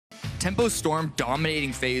Tempo Storm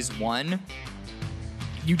dominating phase 1,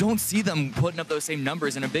 you don't see them putting up those same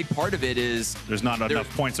numbers, and a big part of it is there's not enough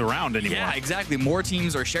points around anymore. Yeah, exactly. More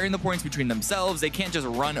teams are sharing the points between themselves. They can't just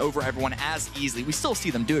run over everyone as easily. We still see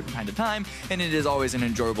them do it from time to time, and it is always an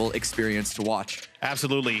enjoyable experience to watch.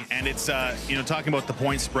 Absolutely, and it's you know, talking about the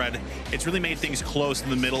point spread, it's really made things close in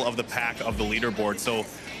the middle of the pack of the leaderboard. So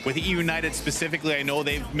with EU United specifically, I know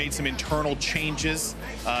they've made some internal changes.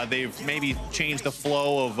 They've maybe changed the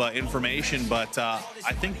flow of information, but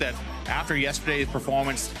I think that after yesterday's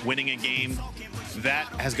performance, winning a game, that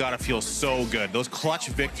has got to feel so good. Those clutch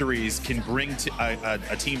victories can bring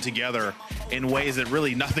a team together in ways that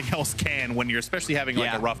really nothing else can when you're especially having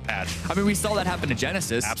like a rough patch. I mean, we saw that happen to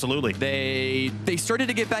Genesis. Absolutely. They started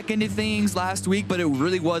to get back into things last week, but it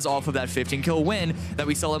really was off of that 15-kill win that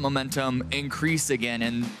we saw that momentum increase again.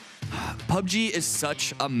 And PUBG is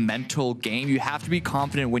such a mental game. You have to be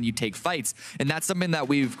confident when you take fights. And that's something that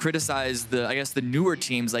we've criticized I guess the newer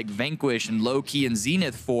teams like Vanquish and Low-Key and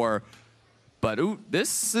Zenith for. But ooh,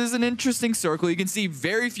 this is an interesting circle. You can see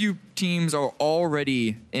very few teams are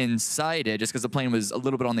already inside it just because the plane was a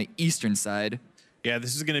little bit on the eastern side. Yeah,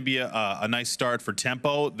 this is going to be a nice start for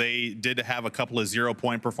Tempo. They did have a couple of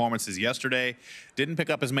 0-point performances yesterday. Didn't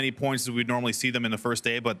pick up as many points as we'd normally see them in the first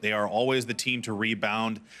day, but they are always the team to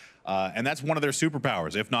rebound. And that's one of their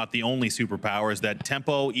superpowers, if not the only superpower, is that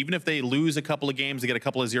Tempo, even if they lose a couple of games, they get a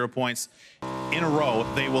couple of 0 points in a row,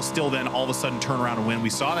 they will still then all of a sudden turn around and win. We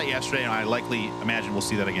saw that yesterday, and I likely imagine we'll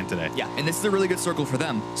see that again today. Yeah, and this is a really good circle for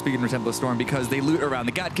them, speaking of Tempo Storm, because they loot around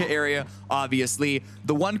the Gatka area, obviously.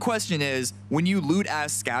 The one question is, when you loot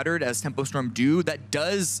as scattered as Tempo Storm do, that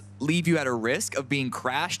does leave you at a risk of being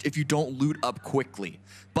crashed if you don't loot up quickly.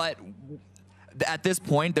 But at this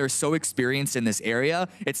point, they're so experienced in this area.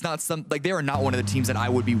 It's not like they are not one of the teams that I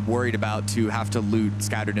would be worried about to have to loot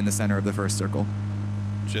scattered in the center of the first circle.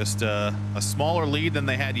 Just a smaller lead than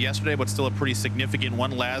they had yesterday, but still a pretty significant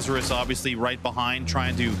one. Lazarus obviously right behind,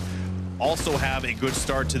 trying to also have a good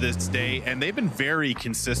start to this day, and they've been very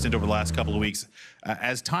consistent over the last couple of weeks.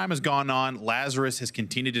 As time has gone on, Lazarus has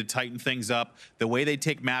continued to tighten things up. The way they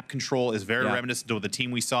take map control is very reminiscent of the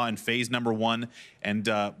team we saw in phase number 1, and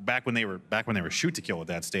back when they were shoot to kill at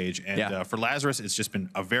that stage. And for Lazarus, it's just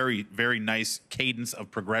been a very, very nice cadence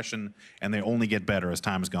of progression, and they only get better as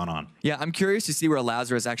time has gone on. Yeah, I'm curious to see where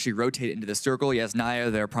Lazarus actually rotate into the circle. Yes,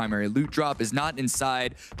 Naya, their primary loot drop, is not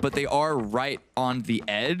inside, but they are right on the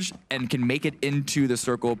edge and can make it into the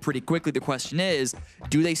circle pretty quickly. The question is,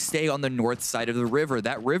 do they stay on the north side of the river?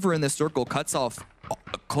 That river in the circle cuts off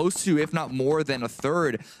close to, if not more than, a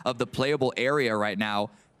third of the playable area right now.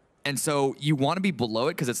 And so you want to be below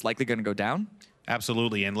it because it's likely going to go down.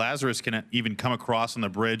 Absolutely, and Lazarus can even come across on the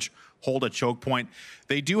bridge, hold a choke point.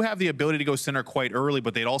 They do have the ability to go center quite early,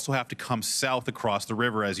 but they'd also have to come south across the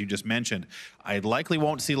river, as you just mentioned. I likely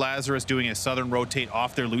won't see Lazarus doing a southern rotate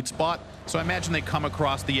off their loot spot, so I imagine they come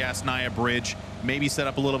across the Yasnaya bridge, maybe set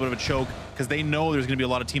up a little bit of a choke, because they know there's going to be a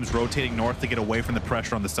lot of teams rotating north to get away from the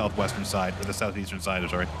pressure on the southwestern side, or the southeastern side,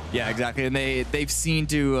 sorry. Yeah, exactly, and they've seen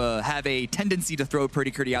to have a tendency to throw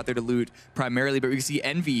Pretty out there to loot primarily, but we can see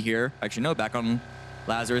Envy here. Actually, no, back on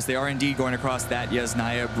Lazarus. They are indeed going across that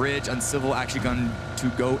Yasnaya bridge. Uncivil actually going to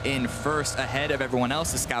go in first ahead of everyone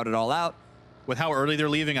else to scout it all out. With how early they're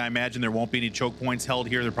leaving, I imagine there won't be any choke points held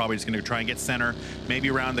here. They're probably just going to try and get center, maybe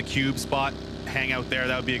around the cube spot, hang out there.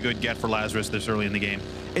 That would be a good get for Lazarus this early in the game.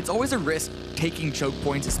 It's always a risk taking choke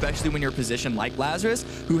points, especially when you're positioned like Lazarus,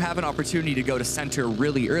 who have an opportunity to go to center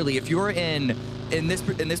really early. If you're in this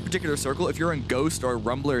particular circle, if you're in Ghost or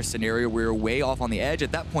Rumbler scenario where you're way off on the edge,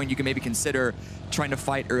 at that point you can maybe consider trying to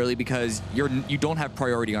fight early because you don't have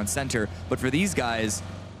priority on center. But for these guys,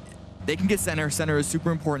 they can get center. Center is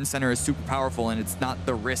super important. Center is super powerful, and it's not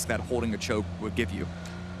the risk that holding a choke would give you.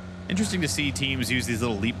 Interesting to see teams use these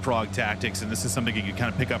little leapfrog tactics, and this is something you can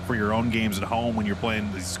kind of pick up for your own games at home when you're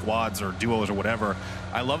playing these squads or duos or whatever.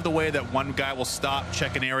 I love the way that one guy will stop,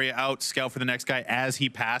 check an area out, scout for the next guy as he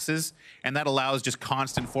passes, and that allows just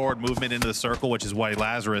constant forward movement into the circle, which is why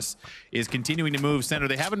Lazarus is continuing to move center.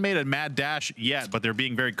 They haven't made a mad dash yet, but they're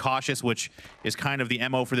being very cautious, which is kind of the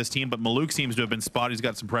MO for this team, but Maluk seems to have been spotted. He's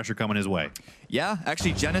got some pressure coming his way. Yeah,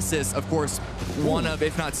 actually Genesis, of course, one of,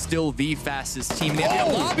 if not still the fastest team in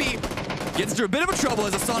the lobby. Gets into a bit of a trouble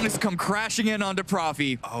as the Sonics come crashing in onto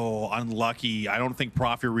Profi. Oh, unlucky. I don't think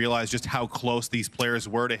Profi realized just how close these players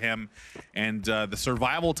were to him. And the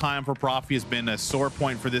survival time for Profi has been a sore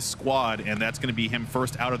point for this squad, and that's going to be him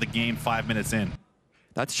first out of the game 5 minutes in.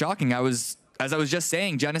 That's shocking. As I was just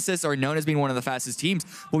saying, Genesis are known as being one of the fastest teams,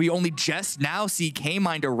 but we only just now see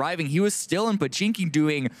K-Mind arriving. He was still in Pachinki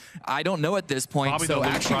doing, I don't know at this point. Probably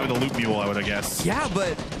the loot mule, I would guess. Yeah,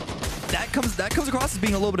 but that comes across as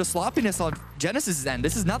being a little bit of sloppiness on Genesis's end.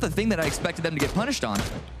 This is not the thing that I expected them to get punished on.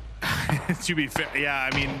 To be fair, yeah,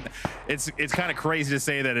 I mean, it's kind of crazy to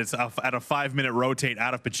say that it's at a 5-minute rotate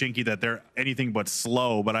out of Pachinki that they're anything but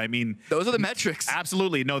slow, but I mean, those are the metrics.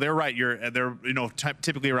 Absolutely, no, they're right. They're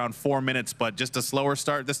typically around 4 minutes, but just a slower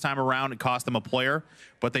start this time around. It cost them a player,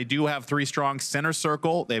 but they do have 3 strong center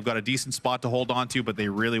circle. They've got a decent spot to hold on to, but they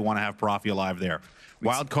really want to have Profi alive there.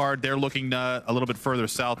 Wildcard, they're looking a little bit further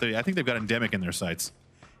south. I think they've got Endemic in their sights.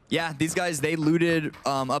 Yeah, these guys, they looted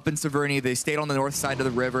up in Severny. They stayed on the north side of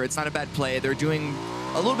the river. It's not a bad play. They're doing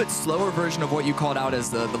a little bit slower version of what you called out as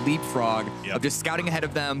the leapfrog, of just scouting ahead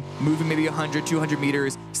of them, moving maybe 100, 200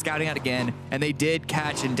 meters, scouting out again. And they did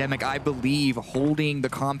catch Endemic, I believe, holding the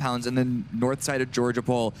compounds in the north side of Georgia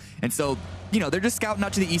Pole. And so, they're just scouting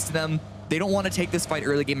out to the east of them. They don't want to take this fight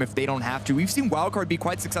early game if they don't have to. We've seen Wildcard be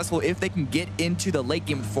quite successful if they can get into the late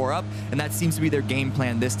game with 4 up, and that seems to be their game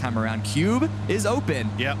plan this time around. Cube is open,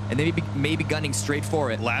 and they may be gunning straight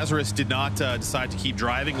for it. Lazarus did not decide to keep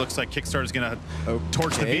driving. Looks like Kickstarter is going to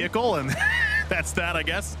torch the vehicle, and that's that, I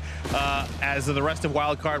guess. As the rest of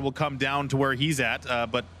Wildcard will come down to where he's at.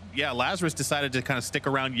 But yeah, Lazarus decided to kind of stick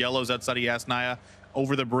around Yellows outside of Yasnaya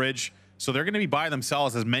over the bridge. So they're going to be by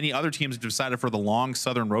themselves as many other teams have decided for the long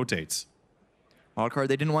southern rotates. Wildcard,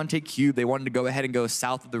 they didn't want to take Cube. They wanted to go ahead and go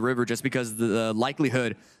south of the river just because the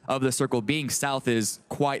likelihood of the circle being south is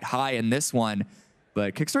quite high in this one.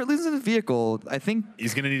 But Kickstart loses his vehicle. I think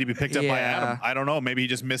he's going to need to be picked up by Adam. I don't know. Maybe he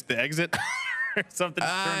just missed the exit. Something.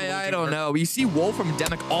 I don't know. You see Wolf from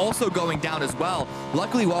Endemic also going down as well.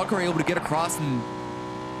 Luckily, Wildcard able to get across and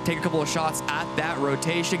take a couple of shots at that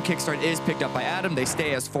rotation. Kickstart is picked up by Adam. They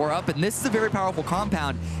stay as 4 up, and this is a very powerful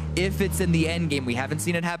compound if it's in the end game. We haven't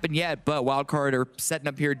seen it happen yet, but Wildcard are setting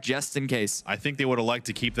up here just in case. I think they would have liked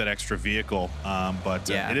to keep that extra vehicle, but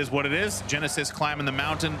it is what it is. Genesis climbing the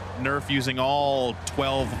mountain. Nerf using all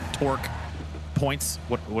 12 torque points.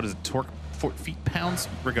 What is it? Torque? Feet pounds?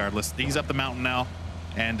 Regardless, he's up the mountain now,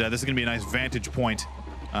 and this is going to be a nice vantage point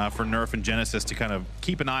for Nerf and Genesis to kind of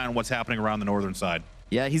keep an eye on what's happening around the northern side.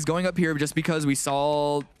 Yeah, he's going up here just because we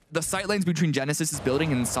saw the sight lines between Genesis's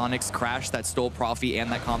building and Sonic's crash that stole Profi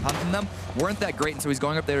and that compound from them weren't that great, and so he's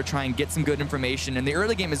going up there to try and get some good information. And the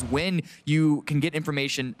early game is when you can get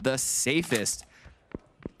information the safest.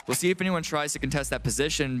 We'll see if anyone tries to contest that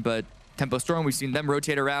position, but Tempo Storm, we've seen them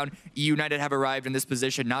rotate around. E United have arrived in this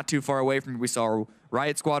position not too far away from where we saw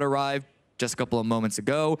Riot Squad arrive just a couple of moments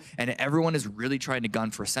ago, and everyone is really trying to gun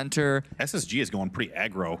for center. SSG is going pretty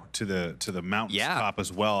aggro to the mountain top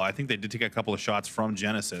as well. I think they did take a couple of shots from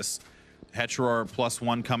Genesis. Heteror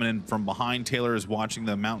 +1 coming in from behind. Taylor is watching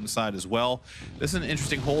the mountainside as well. This is an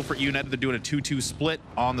interesting hold for United. They're doing a 2-2 split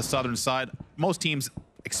on the southern side. Most teams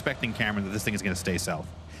expecting, Cameron, that this thing is going to stay south.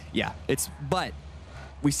 Yeah, but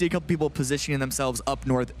we see a couple people positioning themselves up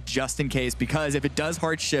north just in case, because if it does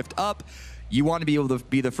hard shift up, you want to be able to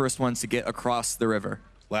be the first ones to get across the river.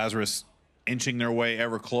 Lazarus inching their way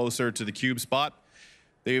ever closer to the cube spot.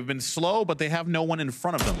 They've been slow, but they have no one in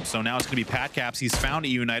front of them. So now it's going to be Pat Caps. He's found E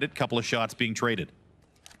United. Couple of shots being traded.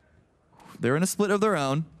 They're in a split of their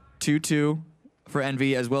own. 2-2 for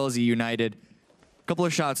Envy as well as E United. Couple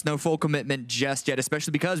of shots, no full commitment just yet,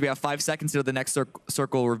 especially because we have 5 seconds until the next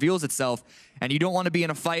circle reveals itself. And you don't want to be in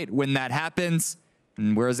a fight when that happens.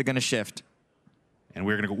 And where is it going to shift? And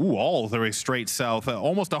we're going to go all the way straight south.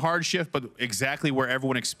 Almost a hard shift, but exactly where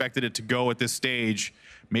everyone expected it to go at this stage.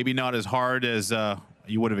 Maybe not as hard as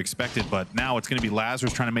you would have expected, but now it's going to be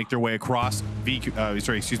Lazarus trying to make their way across.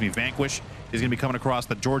 Vanquish is going to be coming across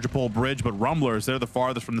the Georgia Pole Bridge, but Rumblers, they're the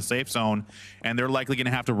farthest from the safe zone, and they're likely going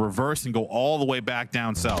to have to reverse and go all the way back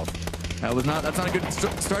down south. That's not a good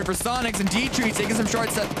start for Sonics, and D-Tree taking some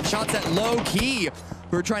shots at low key.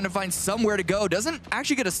 We're trying to find somewhere to go. Doesn't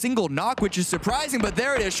actually get a single knock, which is surprising, but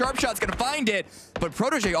there it is. Sharpshot's gonna find it, but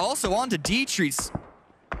Protege also onto D-Trees.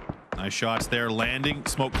 Nice shots there, landing.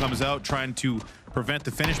 Smoke comes out, trying to prevent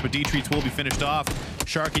the finish, but D-Treats will be finished off.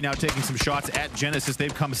 Sharky now taking some shots at Genesis.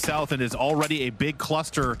 They've come south and is already a big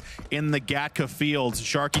cluster in the Gatka fields.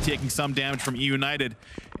 Sharky taking some damage from E United.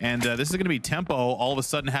 And this is going to be Tempo all of a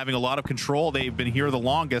sudden having a lot of control. They've been here the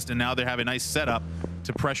longest, and now they have a nice setup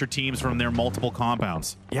to pressure teams from their multiple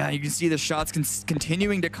compounds. Yeah, you can see the shots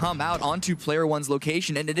continuing to come out onto player one's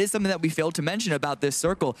location, and it is something that we failed to mention about this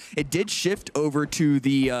circle. It did shift over to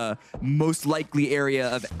the most likely area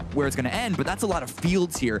of where it's going to end, but that's a lot of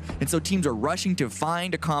fields here, and so teams are rushing to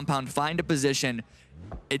find a compound, find a position.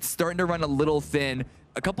 It's starting to run a little thin.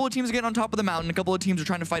 a couple of teams are getting on top of the mountain. A couple of teams are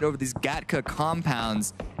trying to fight over these Gatka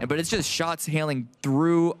compounds, but it's just shots hailing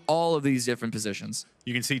through all of these different positions.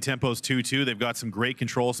 You can see Tempo's 2-2. They've got some great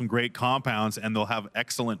control, some great compounds, and they'll have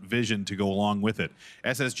excellent vision to go along with it.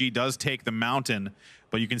 SSG does take the mountain,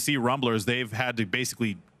 but you can see Rumblers, they've had to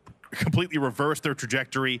basically completely reverse their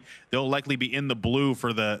trajectory. They'll likely be in the blue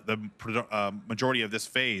for the majority of this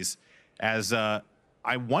phase. As I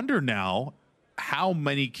wonder now how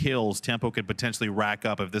many kills Tempo could potentially rack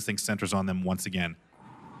up if this thing centers on them once again.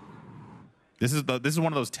 This is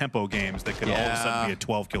one of those Tempo games that could all of a sudden be a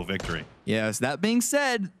 12-kill victory. Yes, that being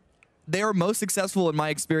said, they are most successful in my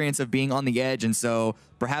experience of being on the edge, and so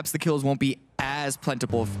perhaps the kills won't be as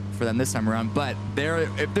plentiful for them this time around, but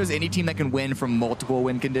if there's any team that can win from multiple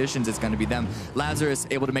win conditions, it's going to be them. Lazarus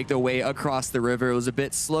able to make their way across the river. It was a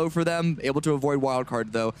bit slow for them, able to avoid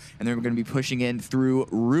wildcard though, and they're going to be pushing in through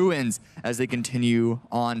ruins as they continue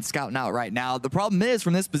on scouting out right now. The problem is,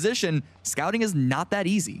 from this position, scouting is not that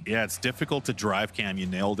easy. Yeah, it's difficult to drive cam. You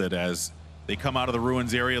nailed it. As they come out of the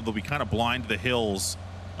ruins area, they'll be kind of blind to the hills.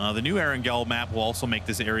 The new Erangel map will also make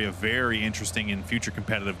this area very interesting in future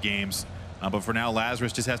competitive games. But for now,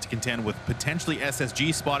 Lazarus just has to contend with potentially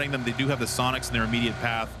SSG spotting them. They do have the Sonics in their immediate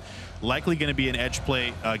path. Likely going to be an edge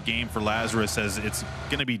play game for Lazarus, as it's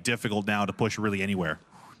going to be difficult now to push really anywhere.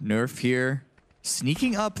 Nerf here,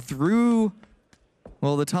 sneaking up through,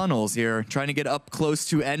 well, the tunnels here, trying to get up close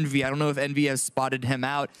to Envy. I don't know if Envy has spotted him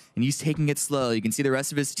out, and he's taking it slow. You can see the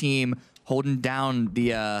rest of his team holding down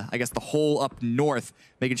the, I guess, the hole up north,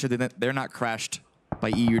 making sure that they're not crashed by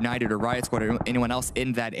E United or Riot Squad or anyone else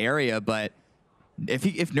in that area. But if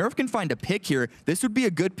Nerf can find a pick here, this would be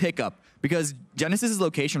a good pickup, because Genesis's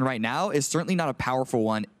location right now is certainly not a powerful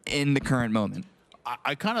one in the current moment.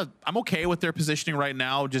 I'm okay with their positioning right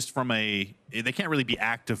now, just from they can't really be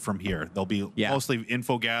active from here. They'll be mostly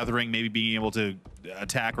info gathering, maybe being able to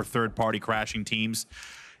attack or third-party crashing teams.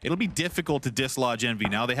 It'll be difficult to dislodge Envy.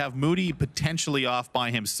 Now they have Moody potentially off by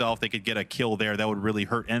himself. They could get a kill there. That would really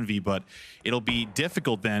hurt Envy, but it'll be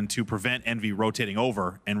difficult then to prevent Envy rotating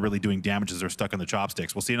over and really doing damage as they're stuck on the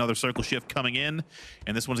chopsticks. We'll see another circle shift coming in,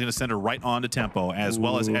 and this one's going to send her right on to Tempo, as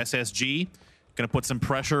well as SSG. Going to put some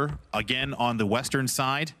pressure again on the western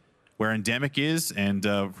side where Endemic is, and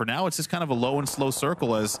for now it's just kind of a low and slow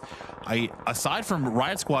circle, as aside from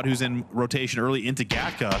Riot Squad, who's in rotation early into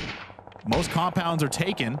Gatka, most compounds are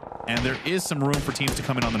taken, and there is some room for teams to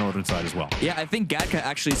come in on the northern side as well. Yeah, I think Gatka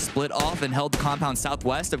actually split off and held the compound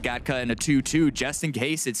southwest of Gatka in a 2-2 just in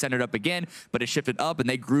case it centered up again, but it shifted up and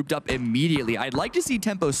they grouped up immediately. I'd like to see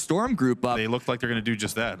Tempo Storm group up. They look like they're going to do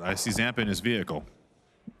just that. I see Zampa in his vehicle.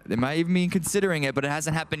 They might even be considering it, but it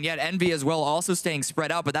hasn't happened yet. Envy as well also staying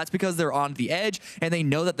spread out, but that's because they're on the edge and they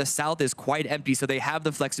know that the south is quite empty, so they have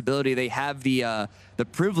the flexibility, they have the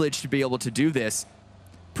privilege to be able to do this.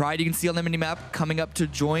 Pride, you can see on the minimap, coming up to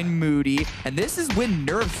join Moody, and this is when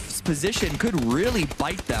Nerf's position could really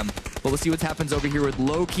bite them. But we'll see what happens over here with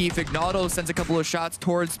Low-Key. Fignato sends a couple of shots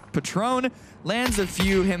towards Patron, lands a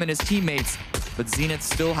few, him and his teammates, but Zenith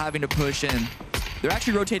still having to push in. They're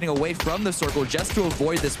actually rotating away from the circle just to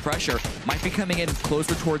avoid this pressure. Might be coming in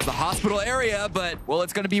closer towards the hospital area, but, well,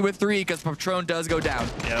 it's going to be with 3 because Patron does go down.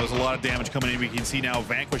 Yeah, there was a lot of damage coming in. We can see now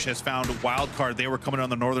Vanquish has found a wild card. They were coming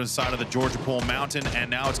on the northern side of the Georgia Pole Mountain, and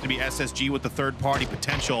now it's going to be SSG with the third-party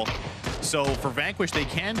potential. So for Vanquish, they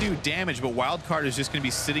can do damage, but wild card is just going to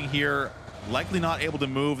be sitting here, likely not able to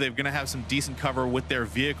move. They're going to have some decent cover with their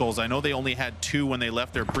vehicles. I know they only had 2 when they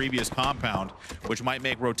left their previous compound, which might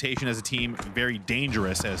make rotation as a team very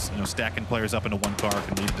dangerous, as stacking players up into one car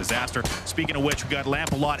can lead to disaster. Speaking of which, we got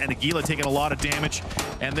Lampalot and Aguila taking a lot of damage,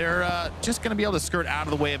 and they're just going to be able to skirt out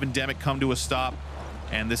of the way of Endemic, come to a stop,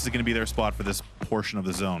 and this is going to be their spot for this portion of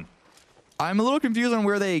the zone. I'm a little confused on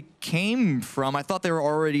where they came from. I thought they were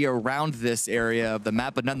already around this area of the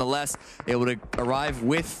map, but nonetheless, able to arrive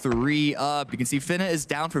with 3 up. You can see Finna is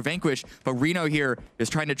down for Vanquish, but Reno here is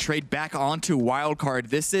trying to trade back onto Wildcard.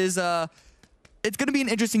 This is, it's going to be an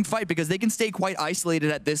interesting fight because they can stay quite isolated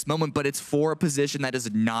at this moment, but it's for a position that is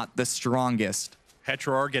not the strongest.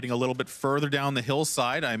 Heteroar getting a little bit further down the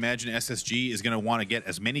hillside. I imagine SSG is going to want to get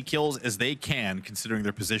as many kills as they can, considering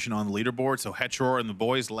their position on the leaderboard. So Heteroar and the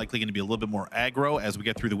boys likely going to be a little bit more aggro as we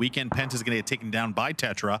get through the weekend. Penta is going to get taken down by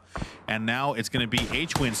Tetra, and now it's going to be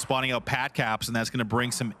H-Win spotting out Pat Caps, and that's going to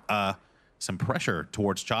bring some pressure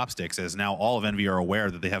towards Chopsticks, as now all of Envy are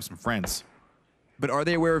aware that they have some friends. but are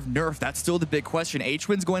they aware of Nerf? That's still the big question.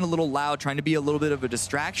 H-Win's going a little loud, trying to be a little bit of a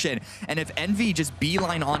distraction. And if Envy just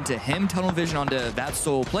beeline onto him, tunnel vision onto that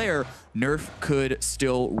sole player, Nerf could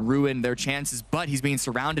still ruin their chances, but he's being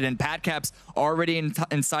surrounded, and Padcap's already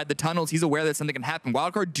inside the tunnels. He's aware that something can happen.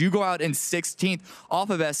 Wildcard do go out in 16th off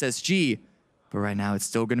of SSG, but right now it's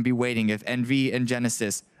still going to be waiting. If Envy and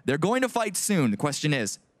Genesis, they're going to fight soon. The question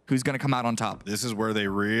is, who's going to come out on top? This is where they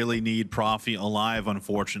really need Profi alive,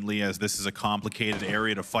 unfortunately, as this is a complicated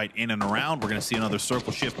area to fight in and around. We're going to see another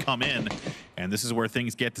circle shift come in, and this is where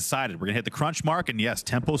things get decided. We're going to hit the crunch mark, and yes,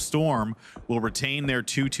 Tempo Storm will retain their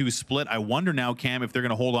 2-2 split. I wonder now, Cam, if they're going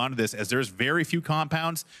to hold on to this, as there's very few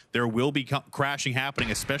compounds. There will be crashing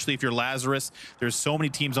happening, especially if you're Lazarus. There's so many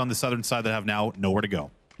teams on the southern side that have now nowhere to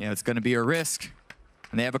go. Yeah, it's going to be a risk,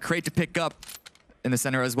 and they have a crate to pick up in the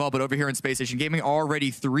center as well, but over here in Space Station Gaming,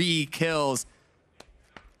 already 3 kills.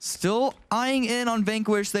 Still eyeing in on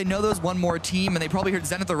Vanquish. They know there's one more team, and they probably heard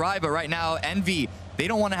Zenith arrive, but right now, Envy, they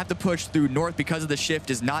don't want to have to push through north because of the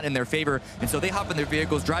shift is not in their favor, and so they hop in their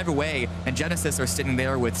vehicles, drive away, and Genesis are sitting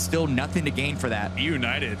there with still nothing to gain for that.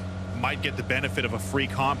 United might get the benefit of a free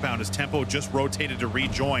compound as Tempo just rotated to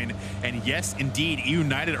rejoin, and yes, indeed,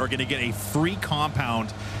 United are going to get a free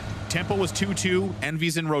compound. Tempo was 2-2,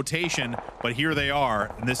 Envy's in rotation, but here they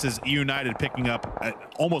are, and this is United picking up an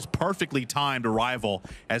almost perfectly timed arrival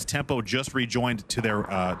as Tempo just rejoined to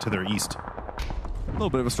their east. A little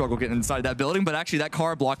bit of a struggle getting inside that building, but actually that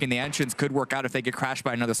car blocking the entrance could work out if they get crashed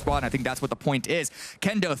by another squad, and I think that's what the point is.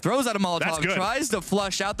 Kendo throws out a Molotov, tries to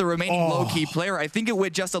flush out the remaining low-key player. I think it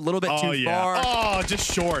went just a little bit too far. Oh, just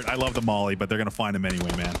short. I love the molly, but they're going to find him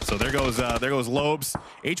anyway, man. So there goes Lobes.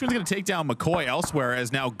 H-Win's going to take down McCoy elsewhere,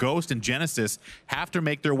 as now Ghost and Genesis have to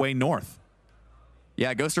make their way north.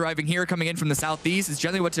 Yeah, Ghost arriving here, coming in from the southeast is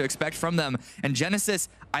generally what to expect from them. And Genesis,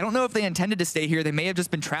 I don't know if they intended to stay here. They may have just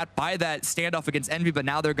been trapped by that standoff against Envy, but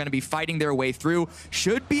now they're going to be fighting their way through.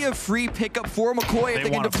 Should be a free pickup for McCoy if they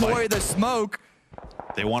can deploy the smoke.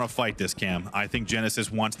 They want to fight this, Cam. I think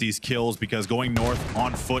Genesis wants these kills because going north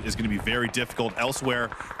on foot is going to be very difficult. Elsewhere,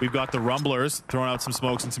 we've got the Rumblers throwing out some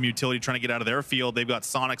smokes and some utility, trying to get out of their field. They've got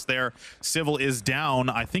Sonics there. Civil is down.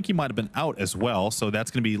 I think he might have been out as well. So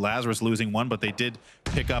that's going to be Lazarus losing one, but they did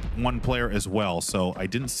pick up one player as well. So I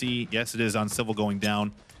didn't see, yes, it is on Civil going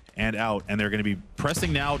down and out. And they're going to be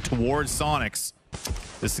pressing now towards Sonics.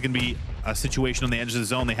 This is going to be a situation on the edge of the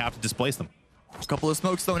zone. They have to displace them. A couple of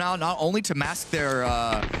smokes thrown out, not only to mask their,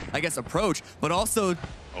 I guess, approach, but also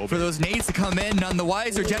for those nades to come in. None the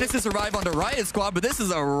wiser. Genesis arrive onto Riot Squad, but this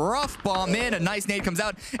is a rough bomb in. A nice nade comes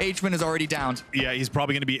out. H-Win is already downed. Yeah, he's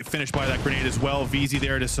probably going to be finished by that grenade as well. VZ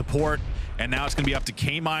there to support, and now it's going to be up to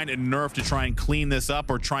K-Mine and Nerf to try and clean this up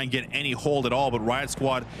or try and get any hold at all, but Riot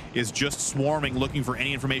Squad is just swarming, looking for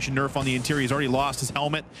any information. Nerf on the interior. He's already lost his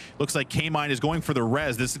helmet. Looks like K-Mine is going for the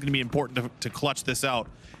res. This is going to be important to clutch this out.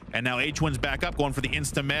 And now H-Win's back up, going for the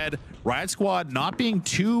insta-med. Riot Squad not being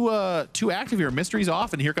too active here. Mystery's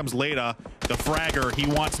off, and here comes Leda, the fragger. He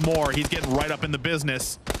wants more. He's getting right up in the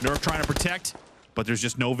business. Nerf trying to protect, but there's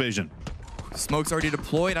just no vision. Smoke's already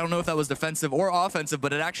deployed. I don't know if that was defensive or offensive,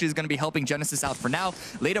 but it actually is going to be helping Genesis out for now.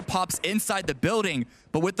 Leda pops inside the building,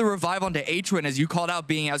 but with the revive onto H-Win, as you called out,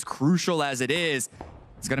 being as crucial as it is,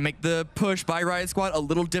 it's going to make the push by Riot Squad a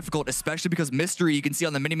little difficult, especially because Mystery, you can see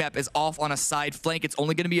on the minimap, is off on a side flank. It's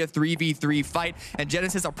only going to be a 3v3 fight, and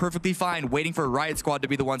Genesis are perfectly fine waiting for Riot Squad to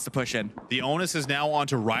be the ones to push in. The onus is now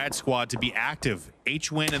onto Riot Squad to be active.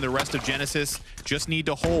 H-Win and the rest of Genesis just need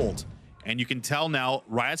to hold. And you can tell now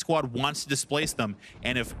Riot Squad wants to displace them.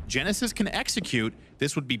 And if Genesis can execute,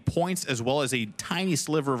 this would be points as well as a tiny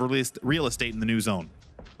sliver of real estate in the new zone.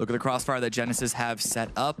 Look at the crossfire that Genesis have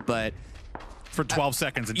set up, but for 12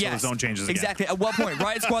 seconds until the zone changes again. Exactly. At what point,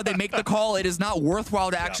 Riot Squad, they make the call. It is not worthwhile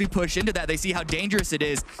to actually push into that. They see how dangerous it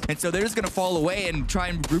is, and so they're just going to fall away and try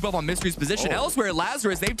and group up on Mystery's position. Elsewhere,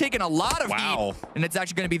 Lazarus, they've taken a lot of heat, and it's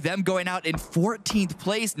actually going to be them going out in 14th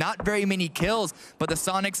place. Not very many kills, but the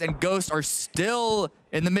Sonics and Ghosts are still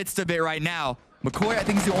in the midst of it right now. McCoy, I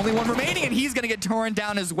think, is the only one remaining, and he's going to get torn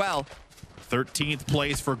down as well. 13th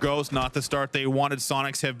place for Ghost, not the start they wanted.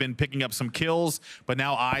 Sonics have been picking up some kills, but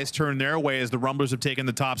now eyes turn their way as the Rumblers have taken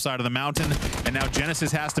the top side of the mountain, and now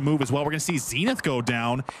Genesis has to move as well. We're going to see Zenith go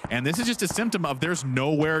down, and this is just a symptom of there's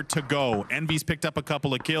nowhere to go. Envy's picked up a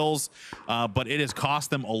couple of kills, but it has cost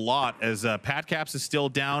them a lot as Padcaps is still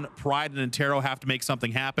down. Pride and Intero have to make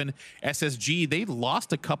something happen. SSG, they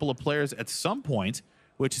lost a couple of players at some point,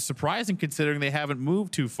 which is surprising considering they haven't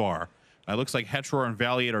moved too far. It looks like Hetror and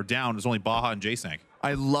Valiant are down. There's only Baja and J-Sank.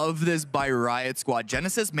 I love this by Riot Squad.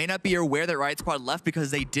 Genesis may not be aware that Riot Squad left because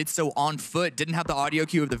they did so on foot, didn't have the audio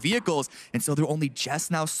cue of the vehicles, and so they're only just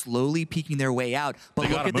now slowly peeking their way out. But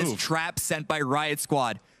look at this trap sent by Riot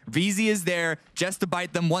Squad. VZ is there just to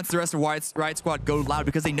bite them once the rest of Riot Squad go loud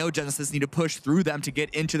because they know Genesis need to push through them to get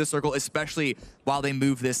into the circle, especially while they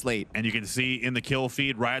move this late. And you can see in the kill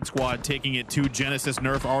feed, Riot Squad taking it to Genesis.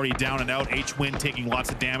 Nerf already down and out. H-Win taking lots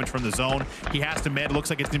of damage from the zone. He has to med. Looks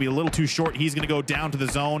like it's going to be a little too short. He's going to go down to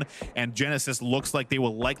the zone, and Genesis looks like they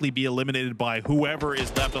will likely be eliminated by whoever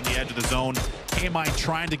is left on the edge of the zone. K-Mine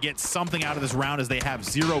trying to get something out of this round as they have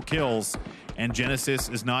 0 kills, and Genesis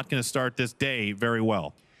is not going to start this day very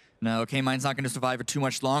well. No, K-Mine's not going to survive for too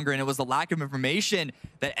much longer, and it was the lack of information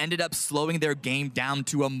that ended up slowing their game down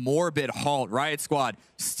to a morbid halt. Riot Squad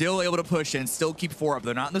still able to push in, still keep 4 up.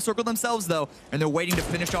 They're not in the circle themselves, though, and they're waiting to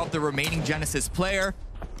finish off the remaining Genesis player.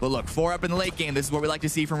 But look, 4 up in the late game. This is what we like to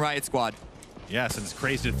see from Riot Squad. Yes, and it's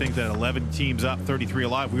crazy to think that 11 teams up, 33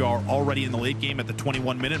 alive. We are already in the late game at the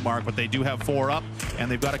 21-minute mark, but they do have 4 up, and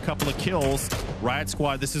they've got a couple of kills. Riot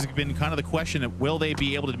Squad, this has been kind of the question of will they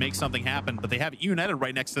be able to make something happen, but they have United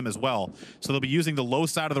right next to them as well. So they'll be using the low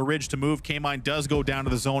side of the ridge to move. K-Mine does go down to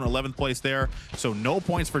the zone, 11th place there. So no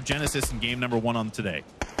points for Genesis in game number 1 on today.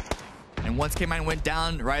 And once K-Mine went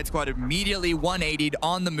down, Riot Squad immediately 180'd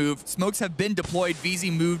on the move. Smokes have been deployed.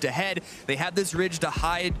 VZ moved ahead. They have this ridge to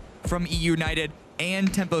hide from E United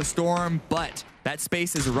and Tempo Storm, but that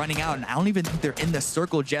space is running out, and I don't even think they're in the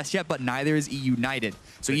circle just yet, but neither is E United.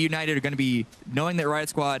 So E United are going to be knowing that Riot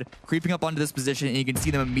Squad creeping up onto this position, and you can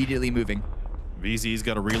see them immediately moving. VZ's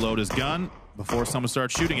got to reload his gun before someone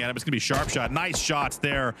starts shooting at him. It's going to be sharp shot. Nice shots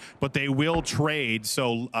there, but they will trade.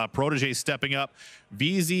 So Protege stepping up.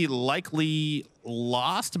 VZ likely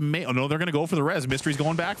lost. Oh, no, they're going to go for the res. Mystery's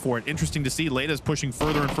going back for it. Interesting to see. Leta's pushing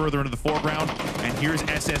further and further into the foreground. And here's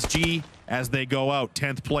SSG as they go out.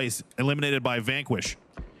 10th place, eliminated by Vanquish.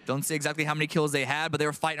 Don't see exactly how many kills they had, but they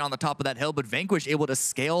were fighting on the top of that hill. But Vanquish able to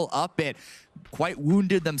scale up it. Quite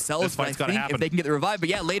wounded themselves, but I think if they can get the revive. But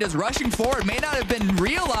yeah, Leta's rushing forward. May not have been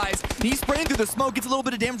realized. He's spraying through the smoke. Gets a little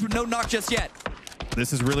bit of damage, but no knock just yet.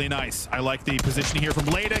 This is really nice. I like the positioning here from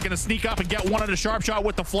Leta. Going to sneak up and get one on a sharp shot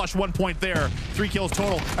with the flush. 1 point there. 3 kills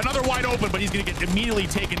total. Another wide open, but he's going to get immediately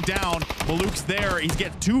taken down. Maluk's there. He's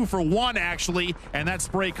getting 2 for 1, actually. And that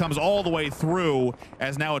spray comes all the way through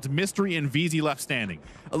as now it's Mystery and VZ left standing.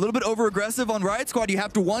 A little bit over-aggressive on Riot Squad, you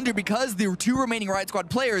have to wonder, because the 2 remaining Riot Squad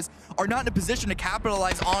players are not in a position to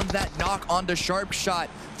capitalize on that knock onto sharp shot.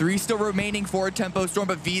 3 still remaining for Tempo Storm,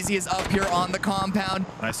 but VZ is up here on the compound.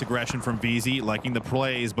 Nice aggression from VZ, liking the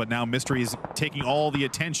plays, but now Mystery's taking all the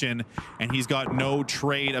attention, and he's got no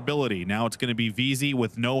trade ability. Now it's going to be VZ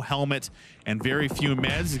with no helmet and very few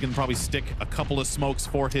meds. He's going to probably stick a couple of smokes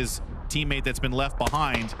for his teammate that's been left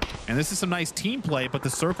behind. And this is some nice team play, but the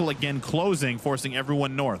circle again closing, forcing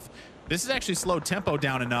everyone north. This has actually slowed Tempo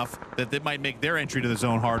down enough that it might make their entry to the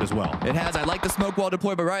zone hard as well. It has. I like the smoke wall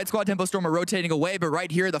deployed by Riot Squad. Tempo Storm are rotating away, but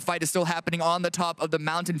right here, the fight is still happening on the top of the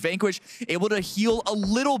mountain. Vanquish able to heal a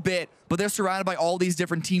little bit, but they're surrounded by all these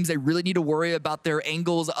different teams. They really need to worry about their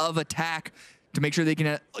angles of attack to make sure they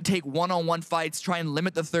can take one-on-one fights, try and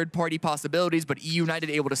limit the third-party possibilities, but E United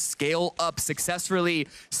able to scale up successfully,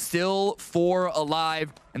 still 4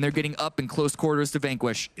 alive, and they're getting up in close quarters to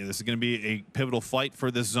Vanquish. Yeah, this is going to be a pivotal fight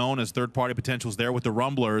for this zone as third-party potentials there with the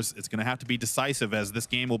Rumblers. It's going to have to be decisive as this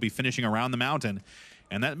game will be finishing around the mountain.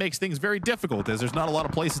 And that makes things very difficult as there's not a lot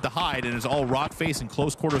of places to hide, and it's all rock face and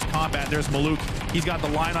close quarters combat. There's Maluk. He's got the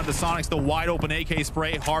line on the Sonics, the wide open AK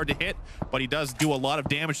spray, hard to hit, but he does do a lot of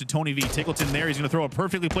damage to Tony V. Tickleton there. He's going to throw a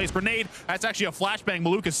perfectly placed grenade. That's actually a flashbang.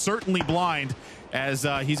 Maluk is certainly blind as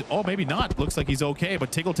he's, oh, maybe not. Looks like he's okay,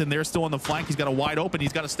 but Tickleton there still on the flank. He's got a wide open.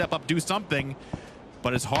 He's got to step up, do something.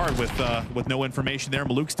 But it's hard with no information there.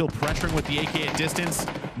 Maluk still pressuring with the AK at distance.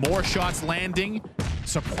 More shots landing.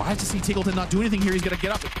 Surprised to see Tickleton not do anything here. He's going to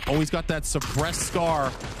get up. Oh, he's got that suppressed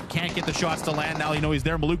scar. Can't get the shots to land. Now you know he's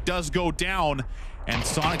there. Maluk does go down, and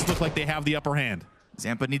Sonics look like they have the upper hand.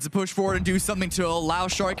 Zampa needs to push forward and do something to allow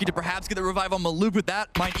Sharky to perhaps get the revive on Maluk, but that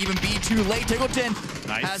might even be too late. Tickleton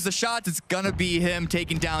has the shots. It's going to be him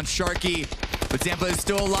taking down Sharky. But Zampa is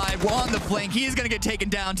still alive. We're on the flank. He's going to get taken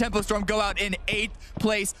down. Tempo Storm go out in 8th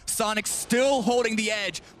place. Sonic still holding the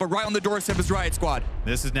edge, but right on the doorstep is Riot Squad.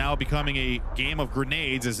 This is now becoming a game of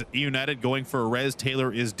grenades as United going for a res.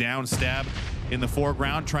 Taylor is down, stab, in the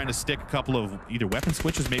foreground, trying to stick a couple of either weapon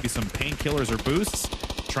switches, maybe some painkillers or boosts,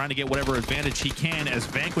 trying to get whatever advantage he can as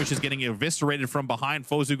Vanquish is getting eviscerated from behind.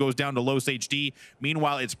 Fozu goes down to Los HD.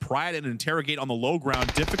 Meanwhile, it's Pride and Interrogate on the low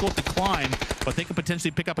ground. Difficult to climb, but they could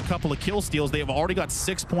potentially pick up a couple of kill steals. They have already got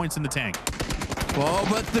 6 points in the tank. Well,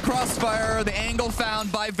 but the crossfire, the angle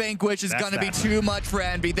found by Vanquish is going to be too much for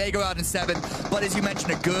Envy. They go out in 7, but as you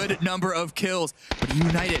mentioned, a good number of kills. But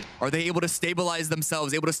United, are they able to stabilize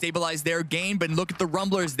themselves, able to stabilize their game? But look at the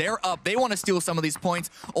Rumblers, they're up. They want to steal some of these points.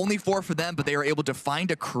 Only 4 for them, but they are able to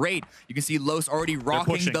find a crate. You can see Los already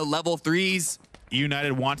rocking the level 3s.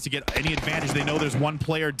 United wants to get any advantage. They know there's one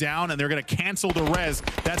player down, and they're going to cancel the res.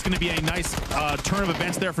 That's going to be a nice turn of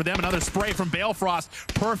events there for them. Another spray from Balefrost.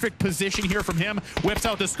 Perfect position here from him. Whips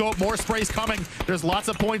out the scope. More sprays coming. There's lots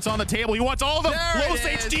of points on the table. He wants all of them. Los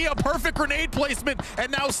HD, a perfect grenade placement,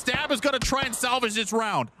 and now Stab is going to try and salvage this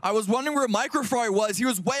round. I was wondering where Microfry was. He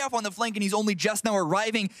was way off on the flank, and he's only just now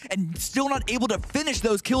arriving and still not able to finish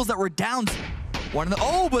those kills that were down.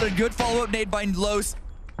 But a good follow-up nade by Los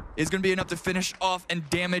is going to be enough to finish off and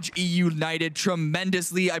damage EU United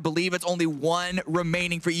tremendously. I believe it's only 1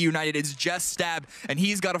 remaining for EU United. It's just Stab, and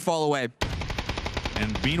he's got to fall away.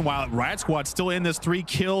 And meanwhile, Riot Squad still in this 3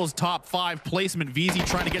 kills, top 5 placement. VZ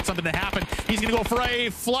trying to get something to happen. He's going to go for a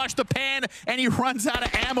flush the pan, and he runs out of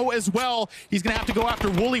ammo as well. He's going to have to go after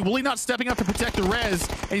Wooly. Wooly not stepping up to protect the res,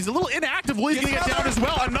 and he's a little inactive. Wooly's going to get down as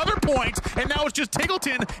well. Another point, and now it's just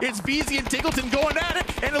Tiggleton. It's VZ and Tiggleton going at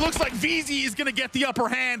it, and it looks like VZ is going to get the upper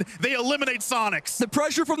hand. They eliminate Sonics. The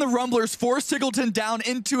pressure from the Rumblers forced Tiggleton down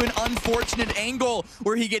into an unfortunate angle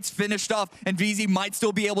where he gets finished off, and VZ might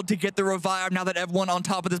still be able to get the revive now that everyone on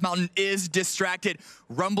top of this mountain is distracted.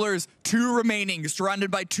 Rumblers, 2 remaining, surrounded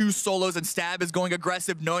by 2 solos, and Stab is going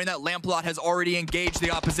aggressive, knowing that Lamplot has already engaged the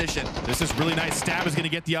opposition. This is really nice. Stab is going to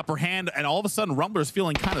get the upper hand, and all of a sudden, Rumblers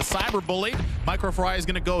feeling kind of cyber-bullied. Microfry is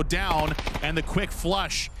going to go down, and the quick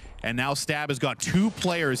flush. And now Stab has got 2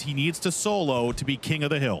 players he needs to solo to be king of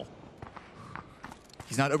the hill.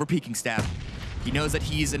 He's not over-peaking Stab. He knows that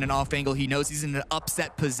he's in an off angle. He knows he's in an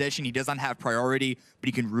upset position. He does not have priority, but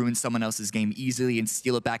he can ruin someone else's game easily and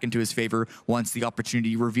steal it back into his favor once the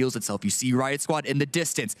opportunity reveals itself. You see Riot Squad in the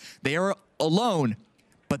distance. They are alone,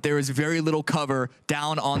 but there is very little cover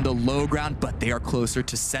down on the low ground, but they are closer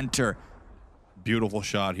to center. Beautiful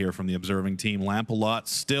shot here from the observing team. Lampalot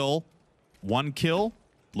still 1 kill,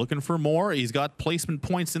 looking for more. He's got placement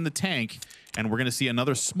points in the tank, and we're going to see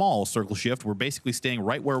another small circle shift. We're basically staying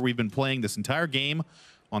right where we've been playing this entire game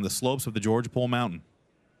on the slopes of the Georgia Pole Mountain.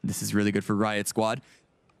 This is really good for Riot Squad.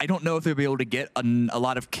 I don't know if they'll be able to get a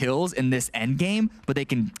lot of kills in this end game, but they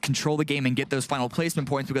can control the game and get those final placement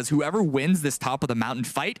points, because whoever wins this top of the mountain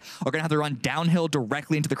fight are going to have to run downhill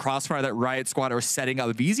directly into the crossfire that Riot Squad are setting up.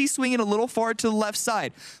 VZ swinging a little far to the left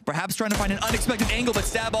side, perhaps trying to find an unexpected angle, but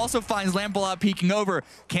Stab also finds Lamplot peeking over.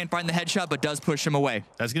 Can't find the headshot, but does push him away.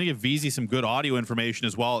 That's going to give VZ some good audio information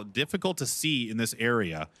as well. Difficult to see in this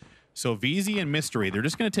area. So VZ and Mystery, they're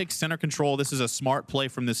just going to take center control. This is a smart play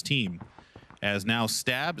from this team. As now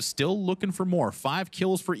Stab still looking for more. 5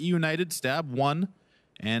 kills for E United, Stab 1.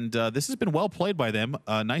 And this has been well played by them.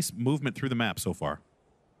 Nice movement through the map so far.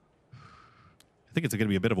 I think it's going to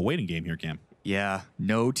be a bit of a waiting game here, Cam. Yeah,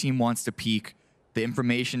 no team wants to peek. The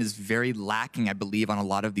information is very lacking, I believe, on a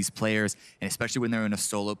lot of these players. And especially when they're in a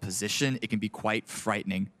solo position, it can be quite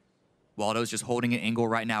frightening. Waldo's just holding an angle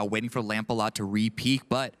right now, waiting for Lampalot to re-peek.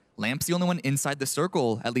 But Lamp's the only one inside the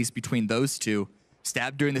circle, at least between those two.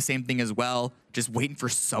 Stab doing the same thing as well, just waiting for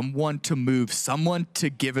someone to move, someone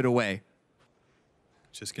to give it away.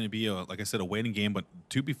 It's just going to be, like I said, a waiting game. But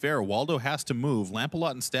to be fair, Waldo has to move.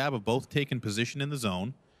 Lampalot and Stab have both taken position in the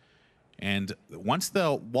zone. And once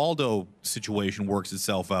the Waldo situation works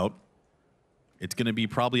itself out, it's going to be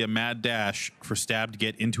probably a mad dash for Stab to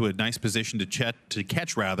get into a nice position to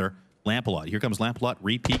catch Lampalot. Here comes Lampalot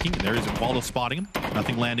re-peeking. There is Waldo spotting him.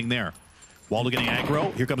 Nothing landing there. Waldo getting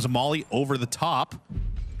aggro. Here comes a molly over the top.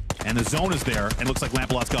 And the zone is there, and looks like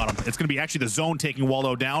Lampalot's got him. It's going to be actually the zone taking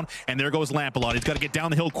Waldo down, and there goes Lampalot. He's got to get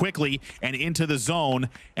down the hill quickly and into the zone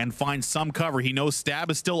and find some cover. He knows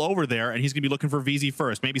Stab is still over there, and he's going to be looking for VZ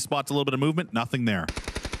first. Maybe spots a little bit of movement. Nothing there.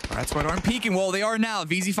 Riot Squad aren't peeking. Well, they are now.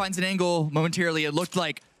 VZ finds an angle momentarily. It looked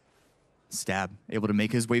like Stab able to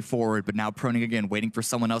make his way forward, but now proning again, waiting for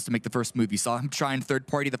someone else to make the first move. You saw him try and third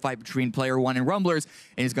party the fight between Player 1 and Rumblers,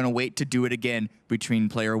 and he's going to wait to do it again between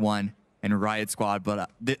Player 1 and Riot Squad. But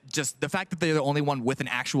just the fact that they're the only one with an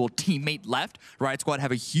actual teammate left, Riot Squad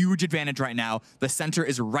have a huge advantage right now. The center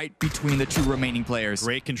is right between the 2 remaining players.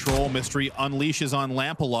 Great control. Mystery unleashes on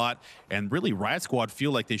Lampalot, and really Riot Squad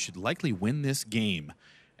feel like they should likely win this game,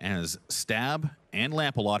 as Stab and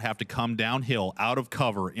Lampalot have to come downhill out of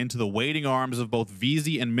cover into the waiting arms of both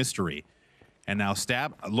VZ and Mystery. And now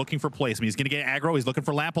Stab looking for placement. He's going to get aggro. He's looking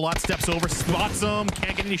for Lampalot. Steps over, spots him.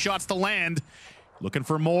 Can't get any shots to land. Looking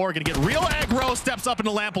for more. Going to get real aggro. Steps up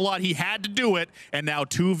into Lampalot. He had to do it. And now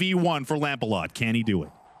 2v1 for Lampalot. Can he do it?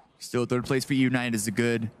 Still third place for United is a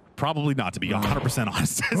good. Probably not, to be 100%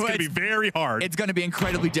 honest. It's going to be very hard. It's going to be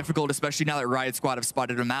incredibly difficult, especially now that Riot Squad have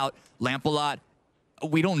spotted him out. Lampalot,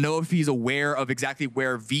 we don't know if he's aware of exactly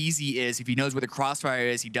where VZ is, if he knows where the Crossfire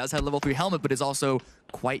is. He does have level 3 helmet, but is also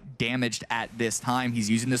quite damaged at this time.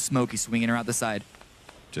 He's using the smoke. He's swinging around the side.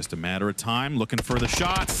 Just a matter of time, looking for the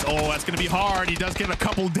shots. Oh, that's going to be hard. He does get a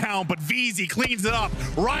couple down, but VZ cleans it up.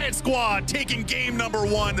 Riot Squad taking game number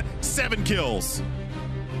 1, 7 kills.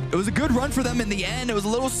 It was a good run for them in the end. It was a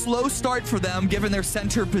little slow start for them, given their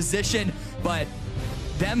center position, but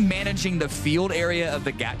them managing the field area of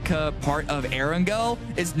the Gatka part of Erangel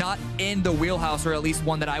is not in the wheelhouse, or at least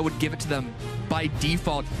one that I would give it to them by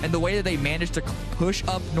default. And the way that they managed to push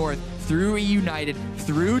up north through a United,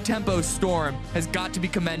 through Tempo Storm, has got to be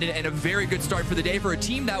commended, and a very good start for the day for a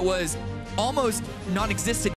team that was almost non-existent